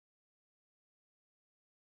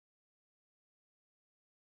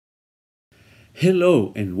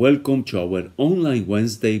Hello and welcome to our online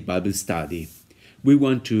Wednesday Bible study. We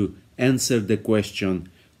want to answer the question,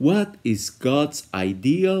 what is God's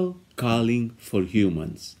ideal calling for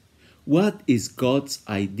humans? What is God's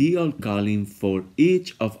ideal calling for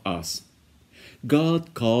each of us?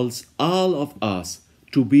 God calls all of us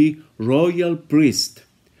to be royal priests,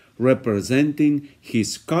 representing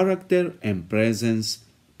His character and presence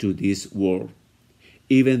to this world.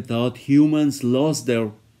 Even though humans lost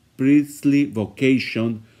their priestly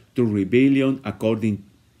vocation to rebellion according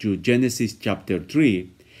to Genesis chapter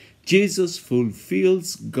 3, Jesus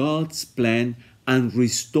fulfills God's plan and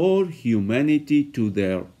restores humanity to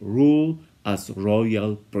their role as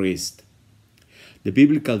royal priest. The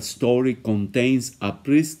biblical story contains a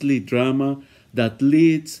priestly drama that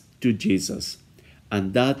leads to Jesus,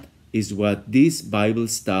 and that is what this Bible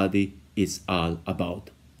study is all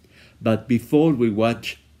about. But before we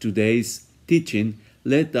watch today's teaching,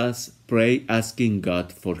 let us pray asking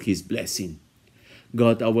God for His blessing.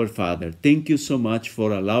 God our Father, thank you so much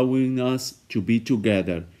for allowing us to be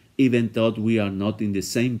together, even though we are not in the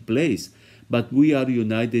same place, but we are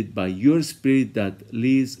united by your Spirit that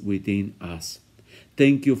lives within us.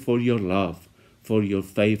 Thank you for your love, for your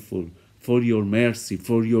faithful, for your mercy,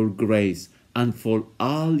 for your grace, and for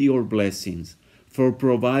all your blessings, for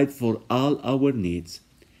provide for all our needs.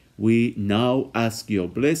 We now ask your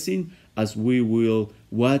blessing as we will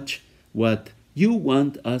watch what you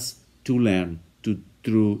want us to learn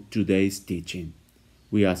through today's teaching.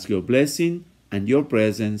 We ask your blessing and your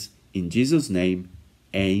presence in Jesus' name.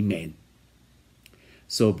 Amen.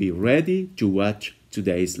 So be ready to watch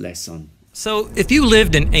today's lesson. So if you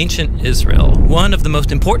lived in ancient Israel, one of the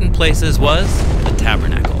most important places was the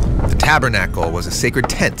tabernacle. The tabernacle was a sacred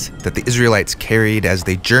tent that the Israelites carried as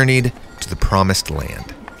they journeyed to the promised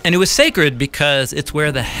land. And it was sacred because it's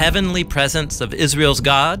where the heavenly presence of Israel's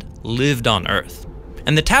God lived on earth.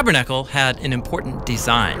 And the tabernacle had an important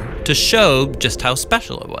design to show just how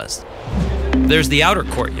special it was. There's the outer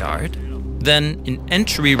courtyard, then an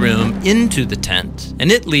entry room into the tent,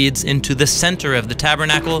 and it leads into the center of the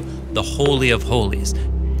tabernacle, the Holy of Holies,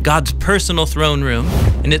 God's personal throne room,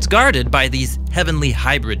 and it's guarded by these heavenly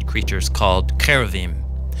hybrid creatures called cherubim.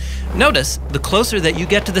 Notice, the closer that you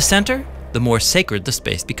get to the center, the more sacred the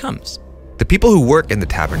space becomes. The people who work in the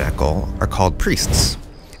tabernacle are called priests,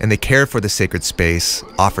 and they care for the sacred space,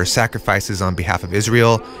 offer sacrifices on behalf of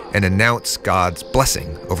Israel, and announce God's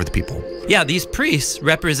blessing over the people. Yeah, these priests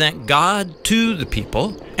represent God to the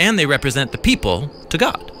people, and they represent the people to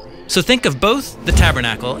God. So think of both the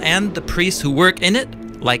tabernacle and the priests who work in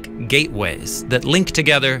it like gateways that link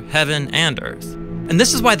together heaven and earth. And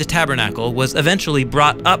this is why the tabernacle was eventually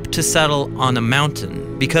brought up to settle on a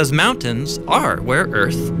mountain, because mountains are where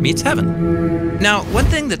earth meets heaven. Now, one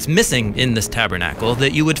thing that's missing in this tabernacle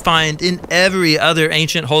that you would find in every other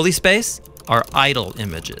ancient holy space are idol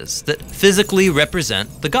images that physically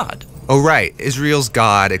represent the God. Oh right, Israel's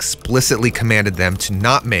God explicitly commanded them to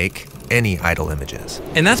not make any idol images.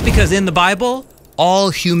 And that's because in the Bible,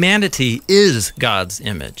 all humanity is God's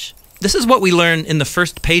image. This is what we learn in the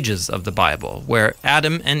first pages of the Bible, where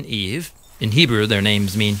Adam and Eve, in Hebrew their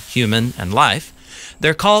names mean human and life,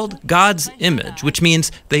 they're called God's image, which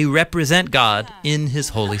means they represent God in His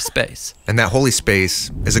holy space. And that holy space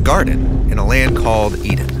is a garden in a land called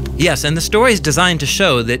Eden. Yes, and the story is designed to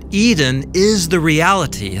show that Eden is the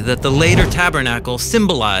reality that the later tabernacle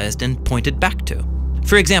symbolized and pointed back to.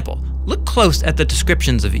 For example, look close at the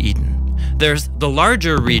descriptions of Eden. There's the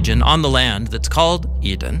larger region on the land that's called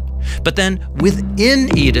Eden, but then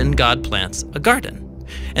within Eden, God plants a garden.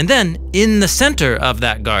 And then in the center of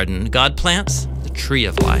that garden, God plants the tree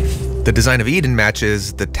of life. The design of Eden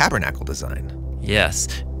matches the tabernacle design. Yes,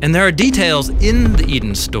 and there are details in the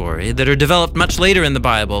Eden story that are developed much later in the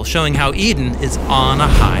Bible, showing how Eden is on a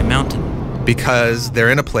high mountain. Because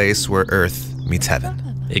they're in a place where earth meets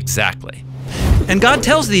heaven. Exactly. And God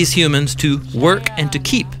tells these humans to work and to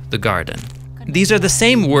keep the garden. These are the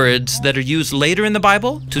same words that are used later in the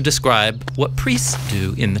Bible to describe what priests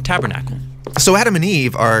do in the tabernacle. So Adam and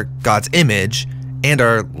Eve are God's image and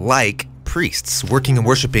are like priests working and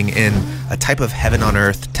worshiping in a type of heaven on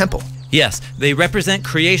earth temple. Yes, they represent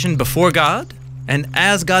creation before God, and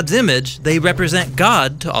as God's image, they represent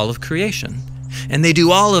God to all of creation. And they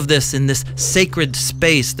do all of this in this sacred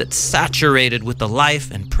space that's saturated with the life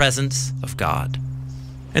and presence of God.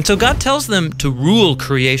 And so God tells them to rule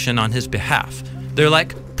creation on His behalf. They're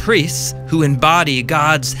like priests who embody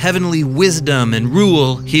God's heavenly wisdom and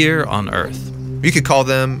rule here on earth. You could call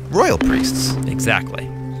them royal priests. Exactly.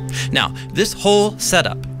 Now, this whole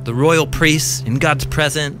setup, the royal priests in God's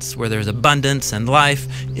presence where there's abundance and life,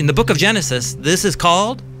 in the book of Genesis, this is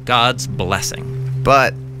called God's blessing.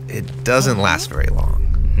 But it doesn't last very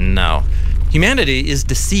long. No. Humanity is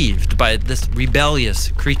deceived by this rebellious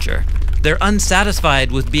creature. They're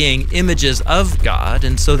unsatisfied with being images of God,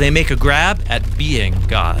 and so they make a grab at being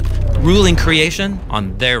God, ruling creation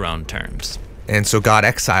on their own terms. And so God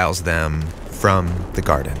exiles them from the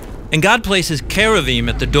garden. And God places cherubim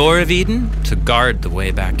at the door of Eden to guard the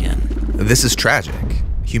way back in. This is tragic.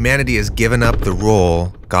 Humanity has given up the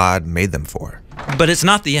role God made them for. But it's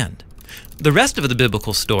not the end. The rest of the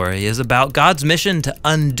biblical story is about God's mission to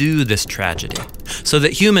undo this tragedy so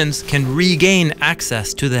that humans can regain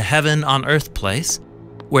access to the heaven on earth place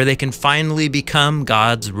where they can finally become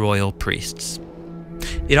God's royal priests.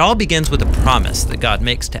 It all begins with a promise that God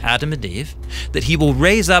makes to Adam and Eve that he will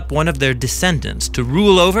raise up one of their descendants to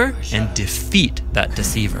rule over and defeat that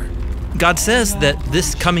deceiver. God says that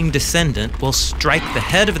this coming descendant will strike the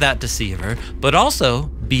head of that deceiver, but also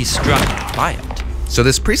be struck by it. So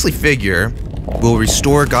this priestly figure will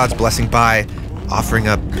restore God's blessing by offering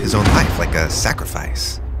up his own life like a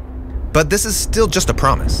sacrifice. But this is still just a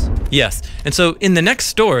promise. Yes, and so in the next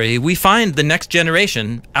story, we find the next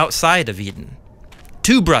generation outside of Eden.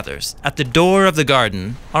 Two brothers at the door of the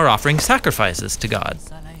garden are offering sacrifices to God,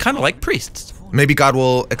 kind of like priests. Maybe God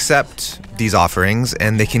will accept these offerings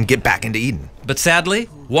and they can get back into Eden. But sadly,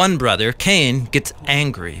 one brother, Cain, gets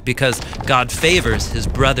angry because God favors his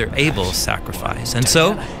brother Abel's sacrifice, and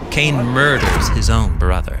so Cain murders his own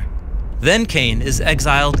brother. Then Cain is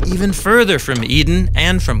exiled even further from Eden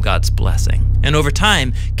and from God's blessing, and over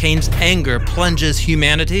time, Cain's anger plunges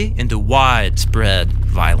humanity into widespread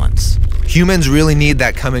violence. Humans really need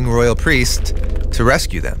that coming royal priest to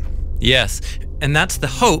rescue them. Yes, and that's the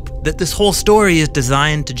hope that this whole story is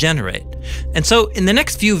designed to generate. And so in the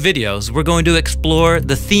next few videos, we're going to explore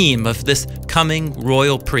the theme of this coming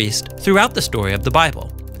royal priest throughout the story of the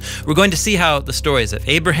Bible. We're going to see how the stories of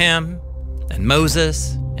Abraham and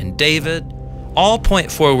Moses and David all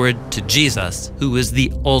point forward to Jesus, who is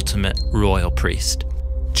the ultimate royal priest.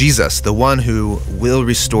 Jesus, the one who will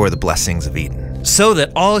restore the blessings of Eden. So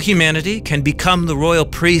that all humanity can become the royal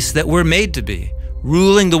priests that we're made to be,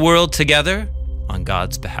 ruling the world together on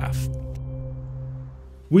God's behalf.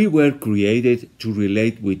 We were created to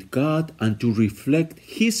relate with God and to reflect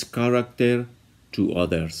His character to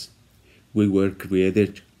others. We were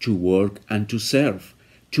created to work and to serve,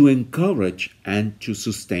 to encourage and to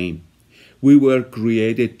sustain. We were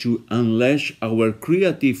created to unleash our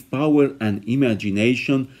creative power and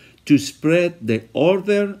imagination to spread the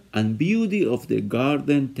order and beauty of the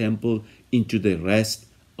garden temple into the rest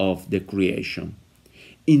of the creation.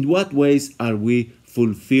 In what ways are we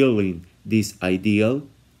fulfilling this ideal?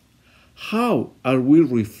 How are we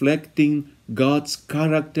reflecting God's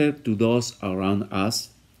character to those around us?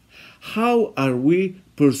 How are we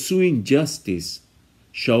pursuing justice,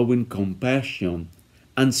 showing compassion,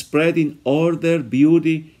 and spreading order,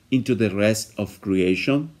 beauty into the rest of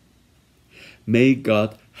creation? May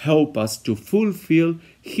God help us to fulfill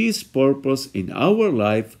His purpose in our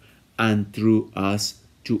life and through us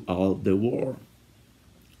to all the world.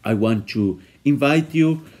 I want to invite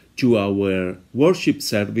you to our worship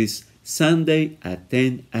service Sunday at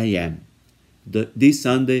 10 a.m. This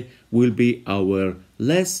Sunday will be our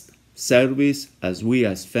last service as we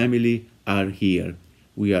as family are here.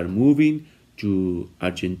 We are moving to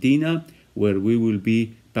Argentina, where we will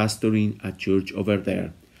be pastoring a church over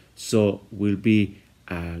there. So it will be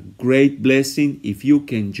a great blessing if you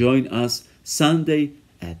can join us Sunday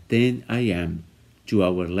at 10 a.m. to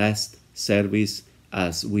our last service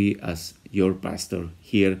as your pastor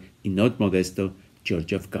here in North Modesto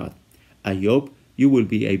Church of God. I hope you will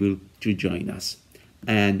be able to join us.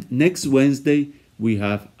 And next Wednesday, we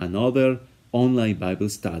have another online Bible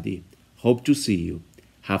study. Hope to see you.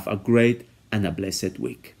 Have a great and a blessed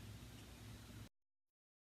week.